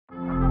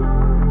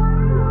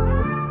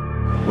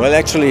Well,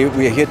 actually,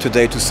 we are here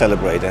today to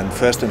celebrate, and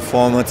first and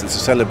foremost, it's a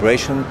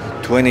celebration,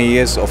 20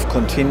 years of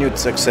continued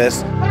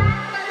success.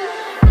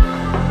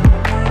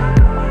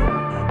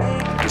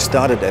 We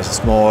started as a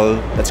small,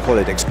 let's call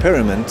it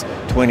experiment,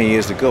 20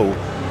 years ago,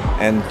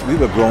 and we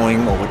were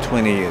growing over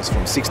 20 years,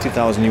 from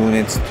 60,000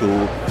 units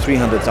to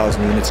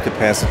 300,000 units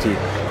capacity.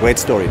 Great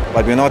story.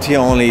 But we're not here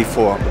only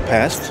for the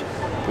past,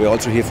 we're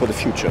also here for the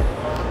future.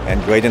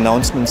 And great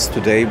announcements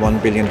today,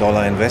 $1 billion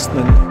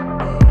investment.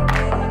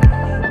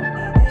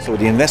 So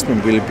the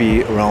investment will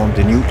be around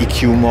the new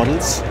EQ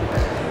models.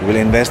 We will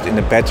invest in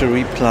a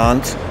battery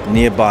plant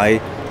nearby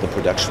the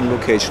production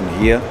location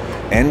here,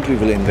 and we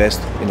will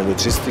invest in a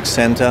logistics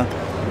center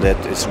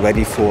that is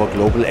ready for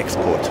global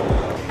export.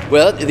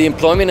 Well, the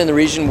employment in the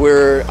region,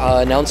 we're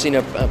announcing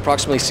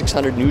approximately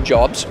 600 new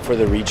jobs for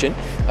the region.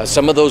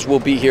 Some of those will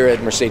be here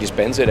at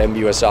Mercedes-Benz, at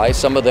MBUSI.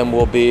 Some of them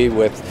will be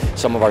with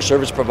some of our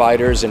service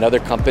providers and other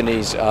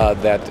companies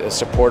that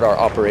support our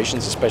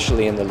operations,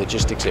 especially in the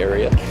logistics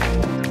area.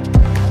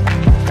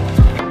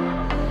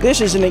 This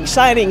is an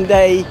exciting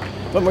day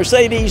for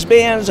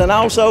Mercedes-Benz and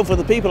also for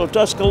the people of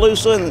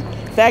Tuscaloosa and,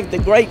 in fact, the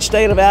great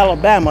state of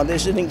Alabama.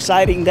 This is an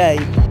exciting day.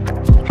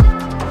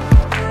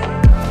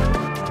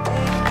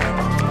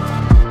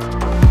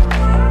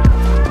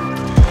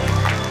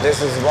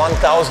 This is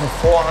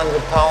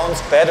 1,400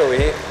 pounds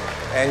battery,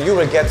 and you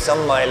will get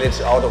some mileage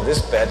out of this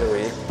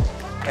battery.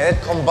 And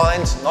it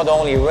combines not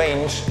only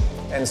range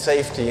and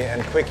safety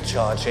and quick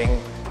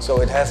charging,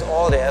 so it has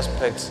all the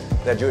aspects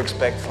that you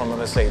expect from a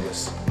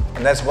Mercedes.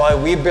 And that's why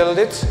we build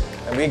it,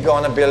 and we're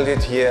gonna build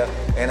it here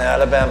in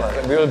Alabama.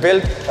 And we will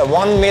build a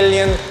 1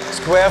 million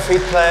square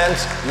feet plant,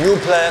 new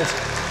plant,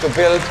 to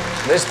build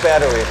this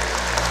battery.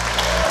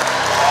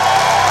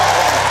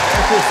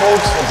 Thank you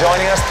folks for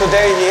joining us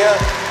today here,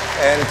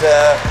 and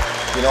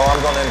you know,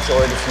 I'm gonna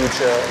enjoy the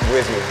future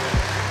with you.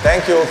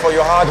 Thank you for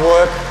your hard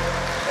work,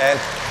 and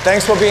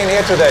thanks for being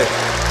here today.